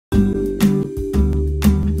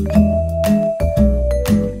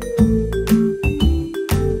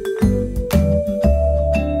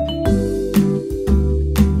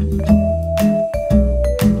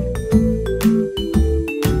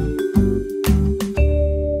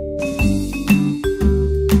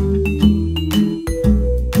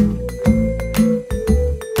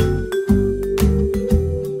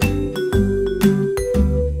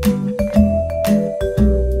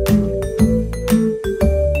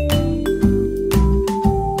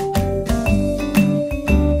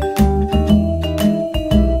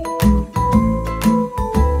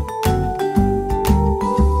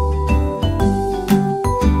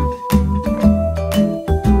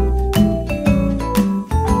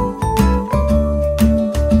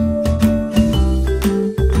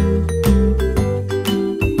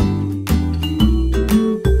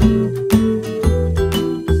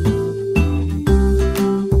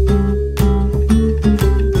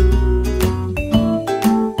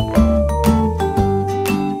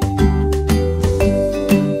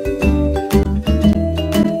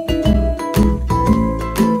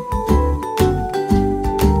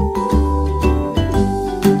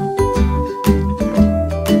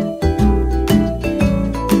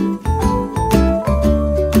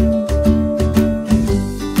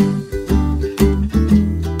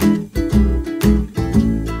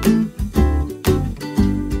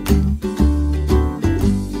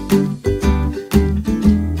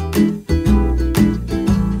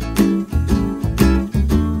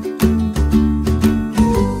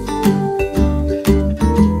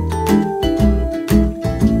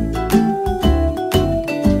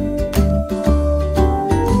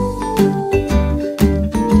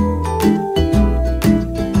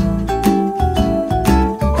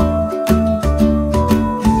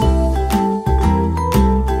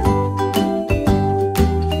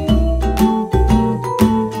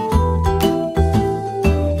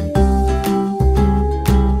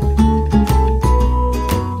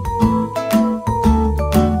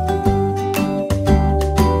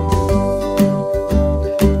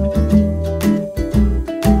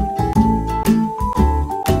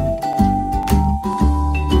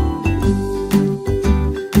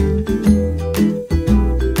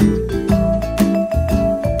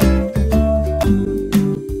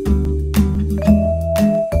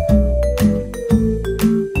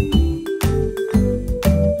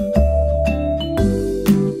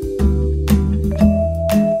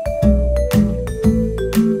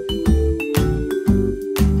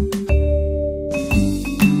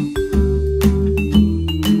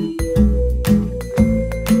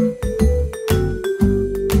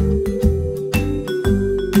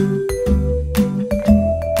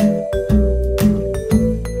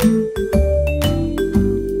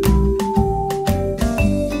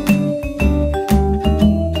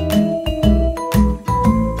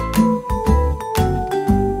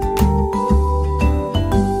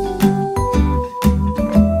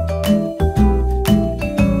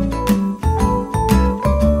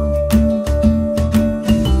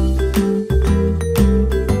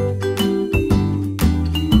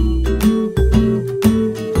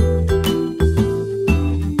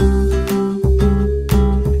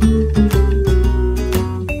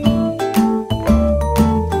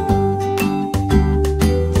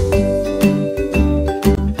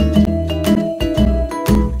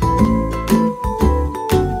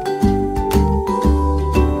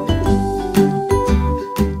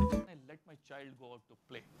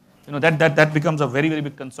that becomes a very, very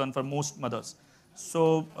big concern for most mothers.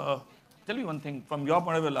 So tell me one thing, from your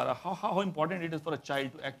point of view, Lara, how important it is for a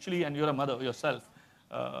child to actually, and you're a mother yourself,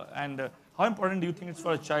 and how important do you think it's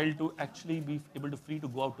for a child to actually be able to free to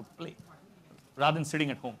go out to play rather than sitting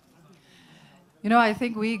at home? You know, I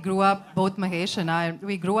think we grew up, both Mahesh and I,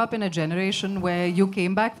 we grew up in a generation where you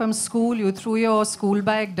came back from school, you threw your school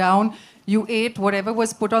bag down, you ate whatever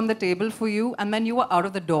was put on the table for you, and then you were out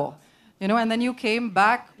of the door. You know, and then you came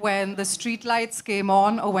back when the street lights came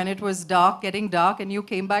on or when it was dark, getting dark, and you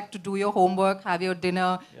came back to do your homework, have your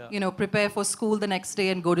dinner, you know, prepare for school the next day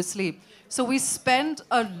and go to sleep. So we spent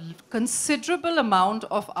a considerable amount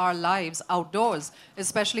of our lives outdoors,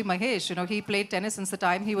 especially Mahesh. You know, he played tennis since the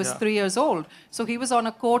time he was 3 years old. So he was on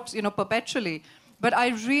a court, you know, perpetually. But I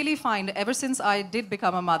really find, ever since I did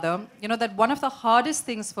become a mother, you know, that one of the hardest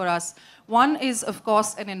things for us, one is, of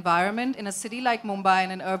course, an environment in a city like Mumbai,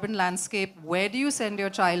 in an urban landscape. Where do you send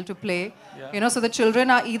your child to play? You know, so the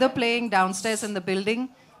children are either playing downstairs in the building,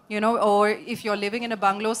 you know, or if you're living in a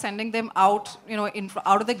bungalow, sending them out, you know,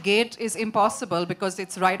 out of the gate is impossible because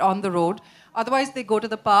it's right on the road. Otherwise, they go to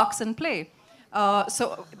the parks and play.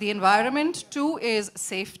 So the environment, 2 is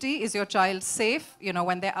safety. Is your child safe, you know,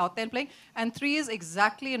 when they're out there playing? And 3 is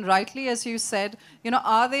exactly and rightly, as you said, you know,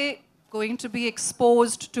 are they going to be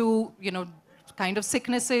exposed to, you know, kind of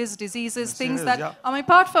sicknesses, diseases, things that, I mean,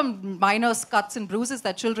 apart from minor cuts and bruises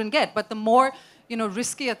that children get, but the more, you know,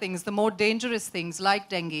 riskier things, the more dangerous things like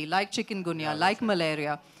dengue, like chikungunya, like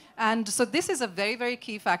malaria. And so this is a very, very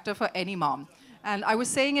key factor for any mom. And I was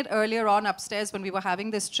saying it earlier on upstairs when we were having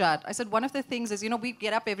this chat. I said one of the things is, you know, we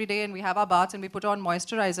get up every day and we have our baths and we put on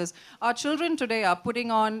moisturizers. Our children today are putting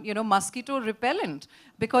on, you know, mosquito repellent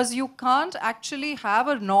because you can't actually have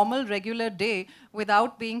a normal, regular day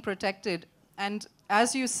without being protected. And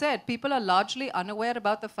as you said, people are largely unaware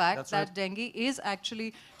about the fact that dengue is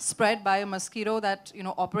actually spread by a mosquito that, you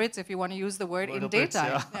know, operates, if you want to use the word, in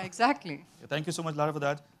daytime. Yeah, exactly. Thank you so much, Lara, for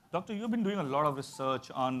that. Doctor, you've been doing a lot of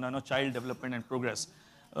research on child development and progress.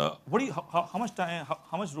 What do you, how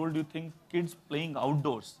much role do you think kids playing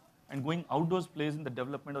outdoors and going outdoors plays in the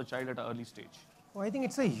development of a child at an early stage? Oh, I think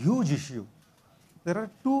it's a huge issue. There are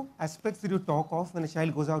 2 aspects that you talk of when a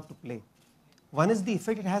child goes out to play. One is the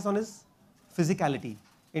effect it has on his physicality,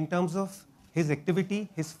 in terms of his activity,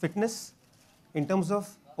 his fitness, in terms of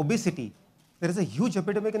obesity. There is a huge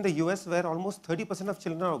epidemic in the US where almost 30% of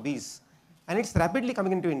children are obese. And it's rapidly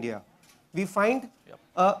coming into India. We find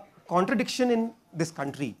a contradiction in this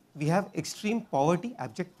country. We have extreme poverty,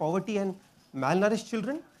 abject poverty and malnourished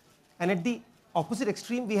children. And at the opposite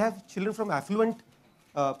extreme, we have children from affluent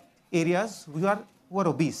areas who are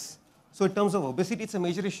obese. So in terms of obesity, it's a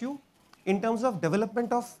major issue. In terms of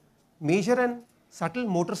development of major and subtle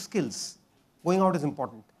motor skills, going out is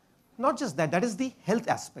important. Not just that, that is the health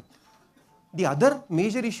aspect. The other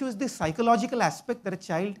major issue is the psychological aspect that a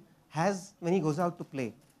child has when he goes out to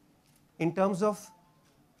play. In terms of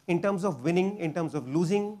winning, in terms of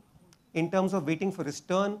losing, in terms of waiting for his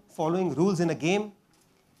turn, following rules in a game,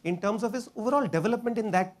 in terms of his overall development in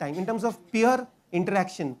that time, in terms of peer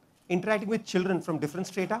interaction, interacting with children from different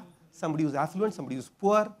strata, somebody who's affluent, somebody who's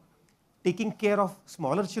poor, taking care of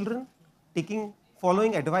smaller children,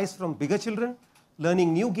 following advice from bigger children,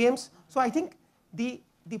 learning new games. So I think the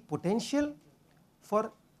potential for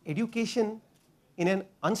education in an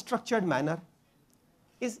unstructured manner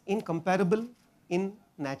is incomparable in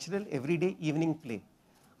natural, everyday evening play.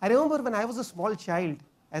 I remember when I was a small child,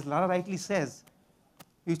 as Lara rightly says,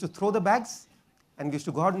 we used to throw the bags and we used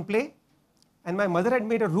to go out and play. And my mother had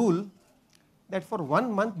made a rule that for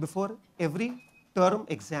 1 month before every term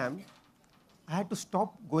exam, I had to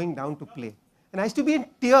stop going down to play. And I used to be in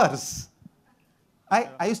tears.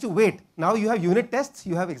 I used to wait. Now you have unit tests,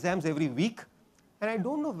 you have exams every week. And I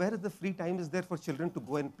don't know where the free time is there for children to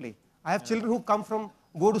go and play. I have children who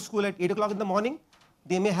go to school at 8 o'clock in the morning.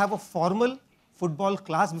 They may have a formal football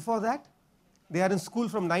class before that. They are in school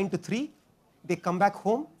from 9 to 3. They come back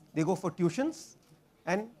home, they go for tuitions.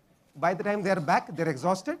 And by the time they are back, they're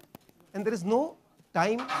exhausted. And there is no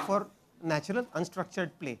time for natural,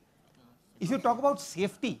 unstructured play. If you talk about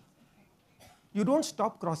safety, you don't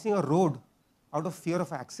stop crossing a road out of fear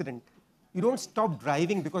of accident. You don't stop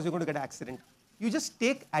driving because you're going to get an accident. You just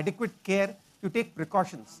take adequate care, you take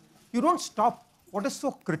precautions. You don't stop what is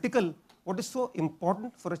so critical, what is so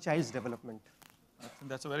important for a child's development. I think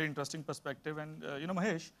that's a very interesting perspective. And you know,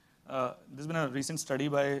 Mahesh, there's been a recent study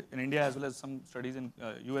in India as well as some studies in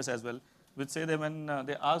US as well, which say that when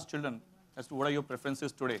they ask children as to what are your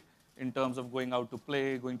preferences today in terms of going out to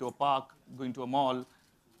play, going to a park, going to a mall,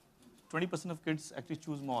 20% of kids actually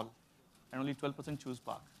choose mall and only 12% choose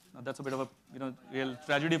park. Now, that's a bit of a real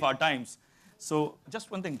tragedy of our times. So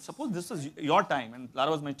just one thing, suppose this is your time, and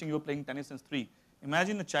Lara was mentioning you were playing tennis since 3.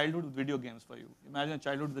 Imagine a childhood with video games for you. Imagine a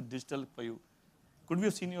childhood with digital for you. Could we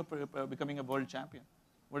have seen you becoming a world champion?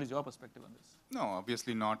 What is your perspective on this? No,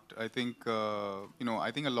 obviously not. I think,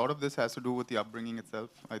 I think a lot of this has to do with the upbringing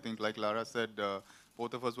itself. I think, like Lara said,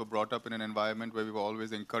 both of us were brought up in an environment where we were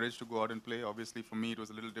always encouraged to go out and play. Obviously, for me, it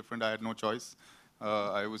was a little different. I had no choice.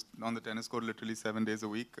 I was on the tennis court literally 7 days a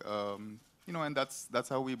week. And that's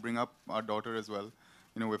how we bring up our daughter as well.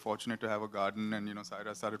 We're fortunate to have a garden, and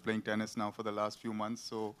Saira started playing tennis now for the last few months.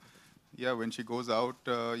 So, yeah, when she goes out,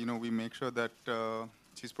 we make sure that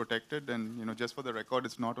she's protected, and just for the record,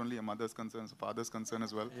 it's not only a mother's concern, it's a father's concern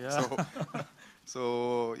as well. Yeah.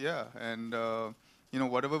 So yeah, and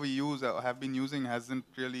whatever we use, have been using, hasn't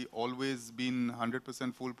really always been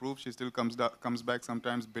 100% foolproof. She still comes back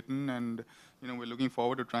sometimes bitten, and we're looking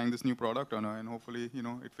forward to trying this new product on her, and hopefully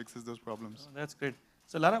it fixes those problems. Oh, that's great.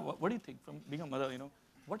 So Lara, what do you think from being a mother?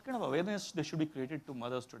 What kind of awareness there should be created to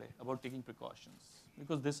mothers today about taking precautions?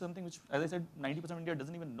 Because this is something which, as I said, 90% of India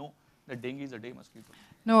doesn't even know that dengue is a day mosquito.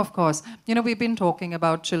 No, of course. We've been talking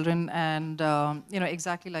about children, and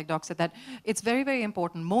exactly like Doc said, that it's very, very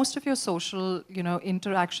important. Most of your social,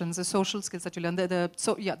 interactions, the social skills that you learn, the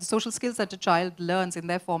social skills that a child learns in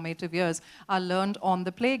their formative years are learned on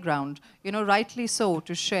the playground. Rightly so,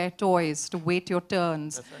 to share toys, to wait your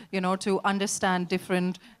turns, right. To understand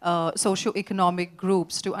different socio-economic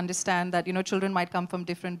groups, to understand that children might come from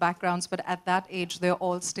different backgrounds, but at that age they're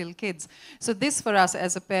all still kids. So this, for us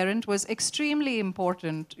as a parent, was extremely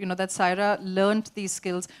important, that Saira learned these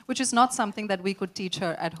skills, which is not something that we could teach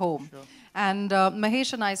her at home. Sure. And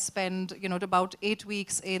Mahesh and I spend, about 8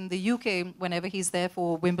 weeks in the UK whenever he's there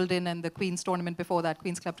for Wimbledon and the Queen's tournament before that,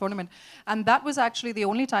 Queen's Club tournament. And that was actually the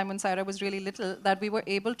only time when Saira was really little that we were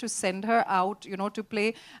able to send her out, to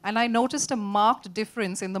play. And I noticed a marked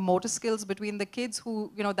difference in the motor skills between the kids who,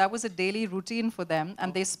 that was a daily routine for them.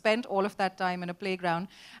 And they spent all of that time in a playground.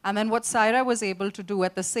 And then what Saira was able to do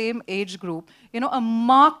at the same age group, a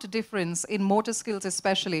marked difference in motor skills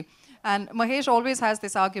especially. And Mahesh always has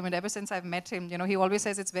this argument, ever since I've met him, he always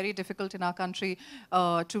says it's very difficult in our country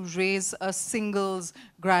to raise a singles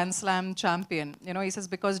Grand Slam champion. He says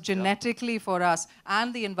because genetically for us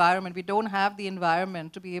and the environment, we don't have the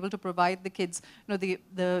environment to be able to provide the kids,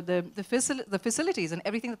 the facilities and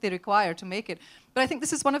everything that they require to make it. But I think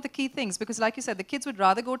this is one of the key things, because like you said, the kids would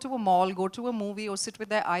rather go to a mall, go to a movie, or sit with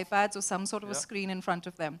their iPads or some sort of a screen in front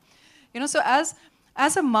of them. So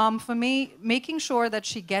as a mom, for me, making sure that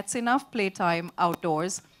she gets enough playtime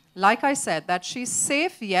outdoors, like I said, that she's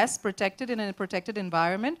safe, yes, protected in a protected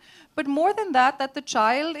environment, but more than that, that the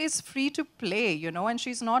child is free to play, and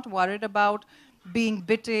she's not worried about being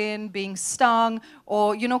bitten, being stung,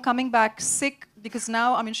 or, coming back sick, because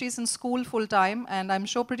now, she's in school full time, and I'm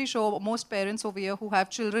pretty sure most parents over here who have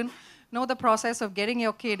children know the process of getting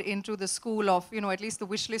your kid into the school of, at least the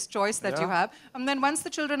wish list choice that you have. And then once the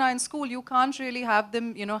children are in school, you can't really have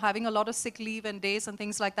them, having a lot of sick leave and days and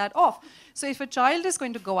things like that off. So if a child is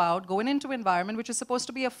going to go out, go into an environment which is supposed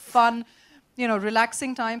to be a fun,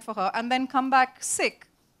 relaxing time for her, and then come back sick,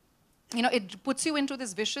 it puts you into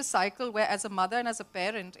this vicious cycle where as a mother and as a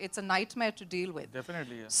parent, it's a nightmare to deal with.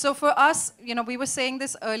 Definitely, yeah. So for us, we were saying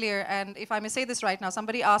this earlier, and if I may say this right now,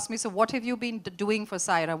 somebody asked me, so what have you been doing for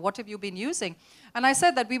Saira? What have you been using? And I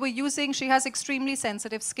said that we were using, she has extremely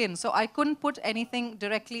sensitive skin, so I couldn't put anything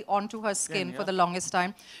directly onto her skin for the longest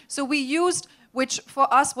time. So we used, which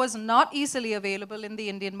for us was not easily available in the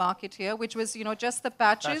Indian market here, which was, just the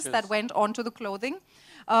patches that went onto the clothing.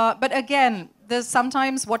 But again, there's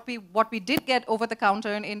sometimes what we did get over the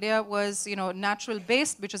counter in India was, natural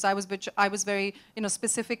based, which I was very,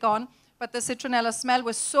 specific on. But the citronella smell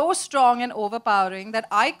was so strong and overpowering that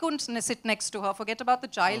I couldn't sit next to her, forget about the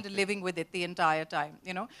child living with it the entire time,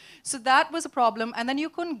 So that was a problem. And then you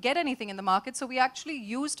couldn't get anything in the market. So we actually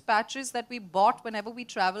used patches that we bought whenever we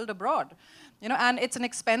traveled abroad. And it's an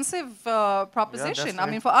expensive proposition.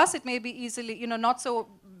 Yeah, for us, it may be easily, not so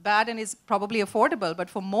bad and is probably affordable, but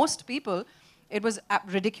for most people, it was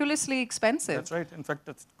ridiculously expensive. That's right. In fact,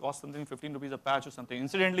 it costs something 15 rupees a patch or something.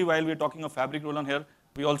 Incidentally, while we're talking of fabric roll-on here,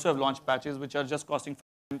 we also have launched patches which are just costing,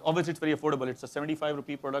 obviously it's very affordable. It's a 75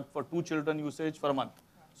 rupee product for 2 children usage for a month.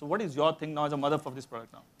 So what is your thing now as a mother for this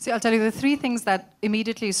product now? See, I'll tell you the 3 things that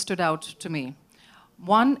immediately stood out to me.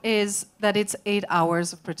 One is that it's 8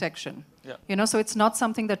 hours of protection. Yeah. So it's not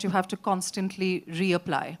something that you have to constantly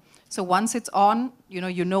reapply. So once it's on,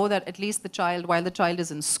 you know that at least the child, while the child is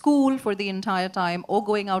in school for the entire time or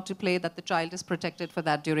going out to play, that the child is protected for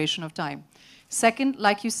that duration of time. Second,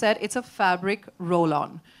 like you said, it's a fabric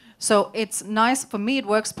roll-on. So it's nice, for me it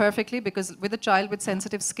works perfectly because with a child with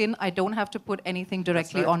sensitive skin, I don't have to put anything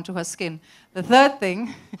directly onto her skin. The third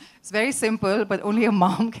thing, it's very simple, but only a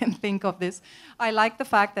mom can think of this. I like the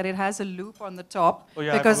fact that it has a loop on the top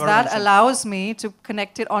because that allows me to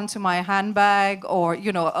connect it onto my handbag or,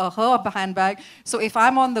 you know, her handbag. So if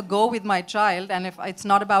I'm on the go with my child and if it's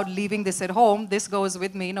not about leaving this at home, this goes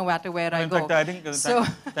with me no matter where I go. In fact, I think,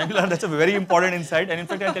 thank you, Lara, that's a very important insight. And in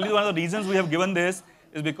fact, I'll tell you one of the reasons we have given this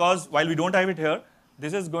is because while we don't have it here,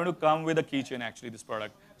 this is going to come with a keychain actually, this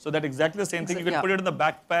product. So that exactly the same thing. You can put it in the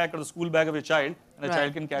backpack or the school bag of your child and the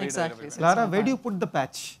child can carry it everywhere. Lara, where do you put the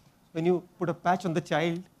patch? When you put a patch on the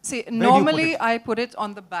child? See, normally I put it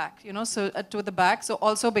on the back, you know, so to the back. So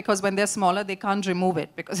also because when they're smaller, they can't remove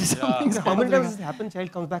it because it's something. How many times does it happen?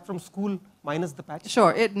 Child comes back from school minus the patch?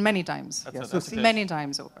 Sure, many times. Many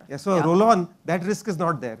times over. Yeah, so roll on, that risk is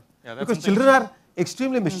not there. Because children are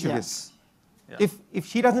extremely mischievous. If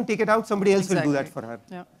she doesn't take it out, somebody else will do that for her.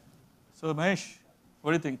 Yeah. So Mahesh,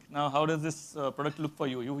 what do you think? Now, how does this product look for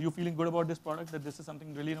you? You feeling good about this product, that this is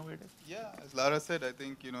something really innovative? Yeah, as Lara said, I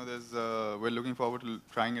think, you know, we're looking forward to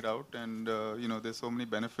trying it out, and you know, there's so many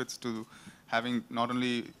benefits to having not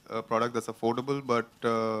only a product that's affordable, but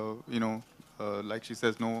you know, like she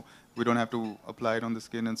says, no, we don't have to apply it on the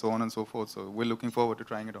skin and so on and so forth. So we're looking forward to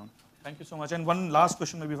trying it on. Thank you so much. And one last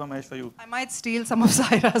question maybe for Mahesh for you. I might steal some of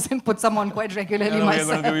Zaira's and put some on quite regularly myself.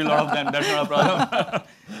 We're going to give you a lot of them. That's not a problem.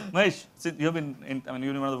 Mahesh, you have been,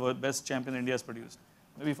 you're one of the best champions India has produced.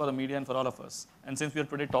 Maybe for the media and for all of us. And since we are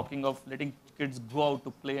today talking of letting kids go out to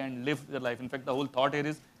play and live their life. In fact, the whole thought here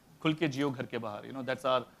is, khul ke jiyo ghar ke bahar. You know, that's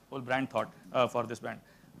our whole brand thought for this brand.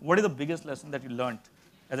 What is the biggest lesson that you learned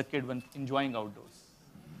as a kid when enjoying outdoors?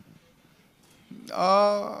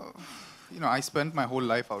 You know, I spent my whole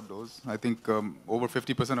life outdoors. I think over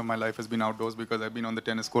 50% of my life has been outdoors because I've been on the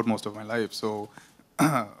tennis court most of my life. So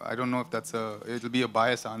I don't know if it'll be a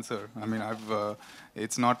biased answer. I mean,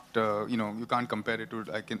 it's not, you know, you can't compare it to,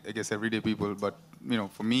 I guess, everyday people. But, you know,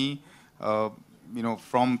 for me, you know,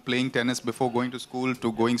 from playing tennis before going to school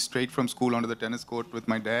to going straight from school onto the tennis court with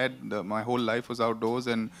my dad, my whole life was outdoors.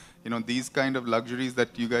 And, you know, these kind of luxuries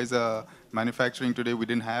that you guys are manufacturing today, we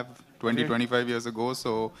didn't have 20, 25 years ago.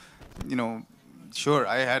 So, you know, sure,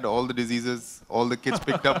 I had all the diseases, all the kids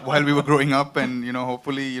picked up while we were growing up, and, you know,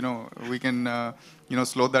 hopefully, you know, we can, you know,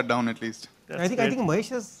 slow that down at least. I think Mahesh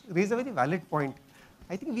has raised a very valid point.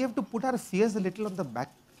 I think we have to put our fears a little on the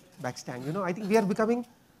back stand. You know, I think we are becoming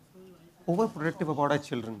overprotective about our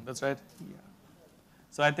children. That's right. Yeah.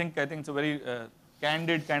 So I think it's a very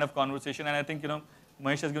candid kind of conversation, and I think, you know,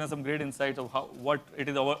 Mahesh has given us some great insights of what it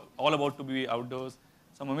is all about to be outdoors.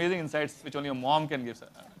 Some amazing insights which only a mom can give,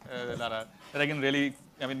 Lara, that I can really,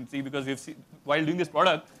 see, because we've seen, while doing this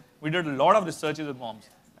product, we did a lot of researches with moms.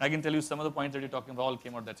 And I can tell you some of the points that you're talking about all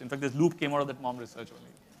came out. In fact, this loop came out of that mom research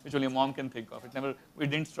only, which only a mom can think of. It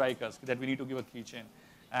didn't strike us that we need to give a keychain.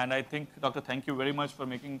 And I think, Doctor, thank you very much for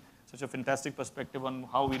making such a fantastic perspective on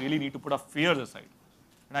how we really need to put our fears aside.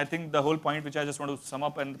 And I think the whole point which I just want to sum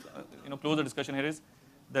up and close the discussion here is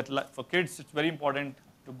that for kids, it's very important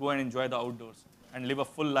to go and enjoy the outdoors and live a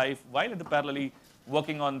full life while parallelly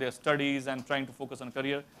working on their studies and trying to focus on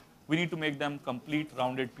career. We need to make them complete,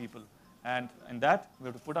 rounded people. And in that, we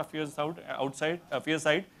have to put our fears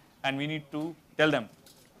aside, and we need to tell them,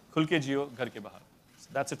 khul ke jiyo ghar ke bahar. So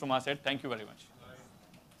that's it from our side. Thank you very much.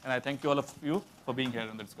 And I thank you all of you for being here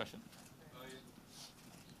in the discussion.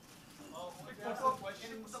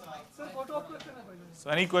 So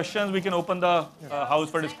any questions, we can open the house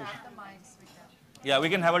for discussion. Yeah, we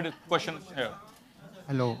can have a question here.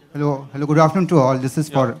 Hello, good afternoon to all. This is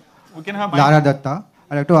for we can have Lara Dutta.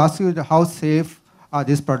 I'd like to ask you how safe are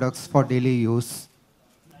these products for daily use?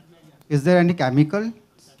 Is there any chemical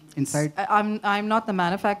inside? I'm not the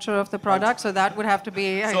manufacturer of the product, so that would have to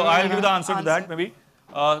be... So I'll give the answer to that maybe.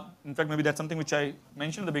 In fact, maybe that's something which I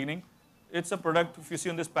mentioned in the beginning. It's a product, if you see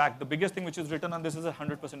on this pack, the biggest thing which is written on this is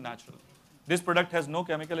 100% natural. This product has no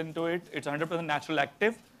chemical into it. It's 100% natural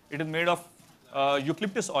active. It is made of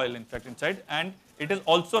eucalyptus oil, in fact, inside. And it is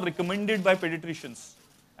also recommended by pediatricians.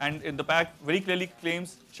 And in the pack, very clearly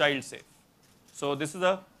claims child safe. So this is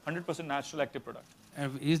a 100% natural active product.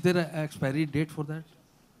 Is there an expiry date for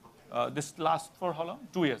that? This lasts for how long?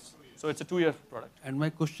 2 years. So it's a 2-year product. And my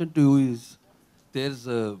question to you is, there's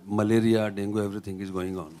malaria, dengue, everything is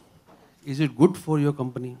going on. Is it good for your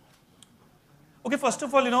company? Okay, first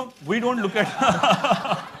of all, we don't look at...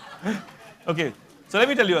 Okay, so let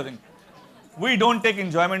me tell you a thing. We don't take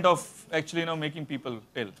enjoyment of actually, making people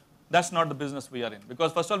ill. That's not the business we are in.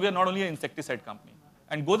 Because first of all, we are not only an insecticide company.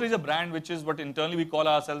 And Godrej is a brand which is what internally we call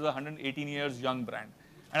ourselves a 118 years young brand.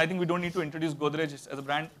 And I think we don't need to introduce Godrej as a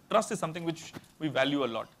brand. Trust is something which we value a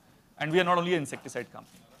lot. And we are not only an insecticide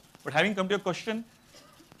company. But having come to your question,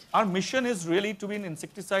 our mission is really to be in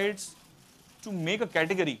insecticides to make a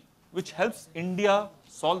category which helps India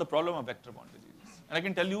solve the problem of vector-borne diseases. And I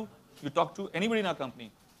can tell you, you talk to anybody in our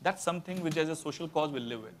company, that's something which as a social cause we'll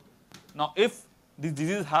live with. Now, if these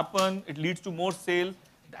diseases happen, it leads to more sale,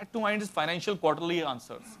 that to mind is financial quarterly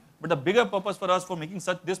answers. But the bigger purpose for us for making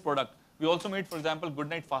this product, we also made, for example,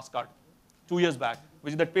 Goodnight Fast Card 2 years back,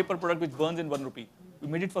 which is that paper product which burns in 1 rupee. We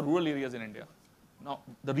made it for rural areas in India. Now,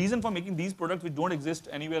 the reason for making these products which don't exist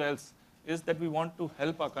anywhere else is that we want to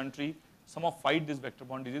help our country somehow fight this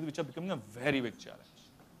vector-borne disease, which are becoming a very big challenge.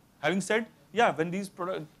 Having said, yeah, when these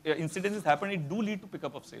incidences happen, it do lead to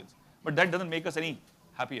pickup of sales. But that doesn't make us any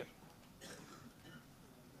happier.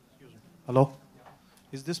 Hello?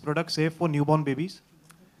 Is this product safe for newborn babies?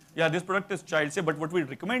 Yeah, this product is child safe, but what we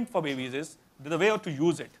recommend for babies is the way to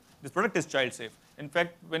use it. This product is child safe. In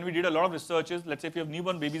fact, when we did a lot of researches, let's say if you have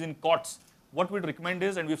newborn babies in cots, what we'd recommend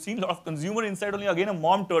is, and we've seen a lot of consumer insight only, again a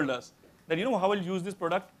mom told us that, you know how I'll use this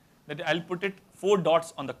product? That I'll put it 4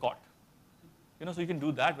 dots on the cot. You know, so you can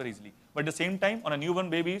do that very easily. But at the same time, on a newborn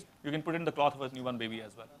baby, you can put it in the cloth of a newborn baby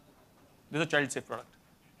as well. This is a child safe product.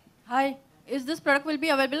 Hi. Is this product will be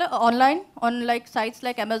available online on like sites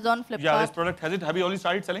like Amazon, Flipkart? Yeah, this product has it. Have you already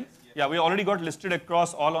started selling? Yeah, we already got listed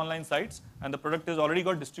across all online sites, and the product is already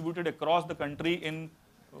got distributed across the country in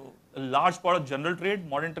a large part of general trade,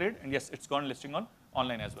 modern trade, and yes, it's gone listing on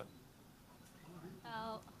online as well.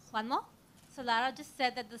 One more. So Lara just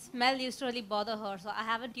said that the smell used to really bother her. So I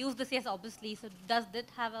haven't used this yet, obviously. So does it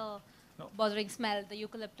have a bothering smell, the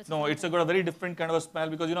eucalyptus? No, it's got a very different kind of a smell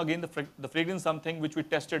because, you know, again, the fragrance is something which we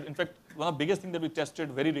tested. In fact, one of the biggest things that we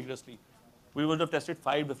tested very rigorously, we would have tested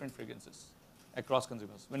 5 different fragrances across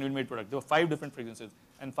consumers when we made product. There were 5 different fragrances.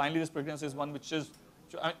 And finally, this fragrance is one which is,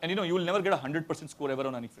 and you know, you will never get a 100% score ever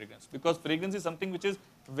on any fragrance because fragrance is something which is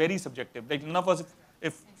very subjective. Like none of us,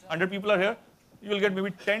 if 100 people are here, you will get maybe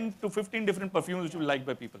 10 to 15 different perfumes which will be liked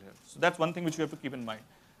by people here. So that's one thing which we have to keep in mind.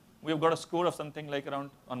 We have got a score of something like around,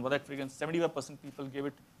 on that fragrance, 75% people gave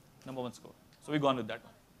it #1 score. So we've gone with that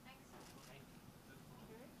one.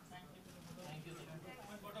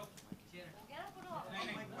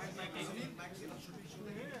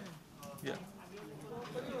 Yeah.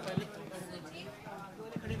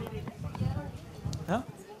 Huh?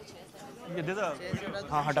 Yeah, there's a...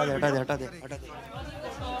 हटा दे.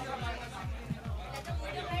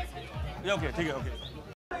 Yeah, okay, ठीक है, okay.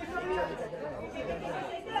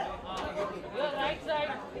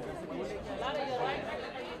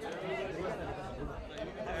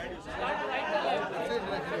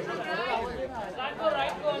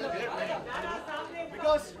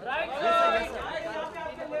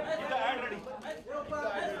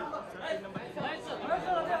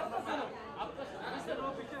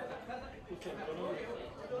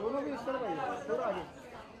 दोनों भी इस तरफ आइए, थोड़ा आगे,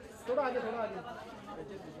 थोड़ा आगे, थोड़ा आगे.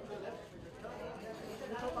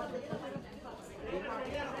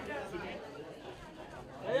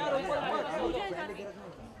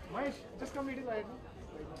 Mahesh, just come little wide.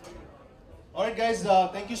 All right, guys.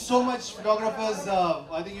 Thank you so much, photographers.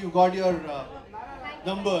 I think you got your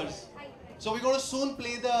numbers. So we're going to soon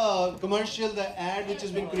play the commercial, the ad which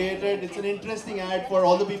has been created. It's an interesting ad for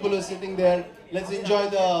all the people who are sitting there. Let's enjoy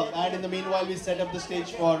the ad. In the meanwhile, we set up the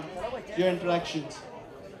stage for your interactions.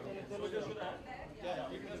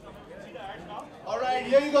 All right,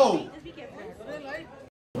 here you go.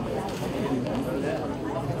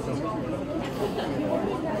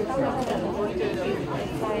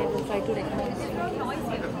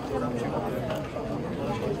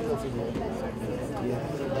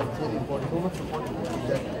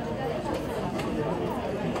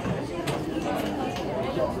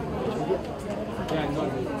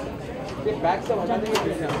 Back से हटा देंगे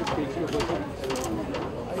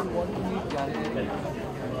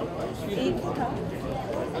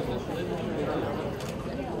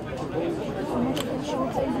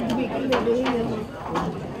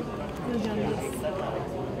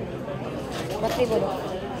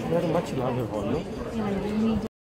Much larger volume.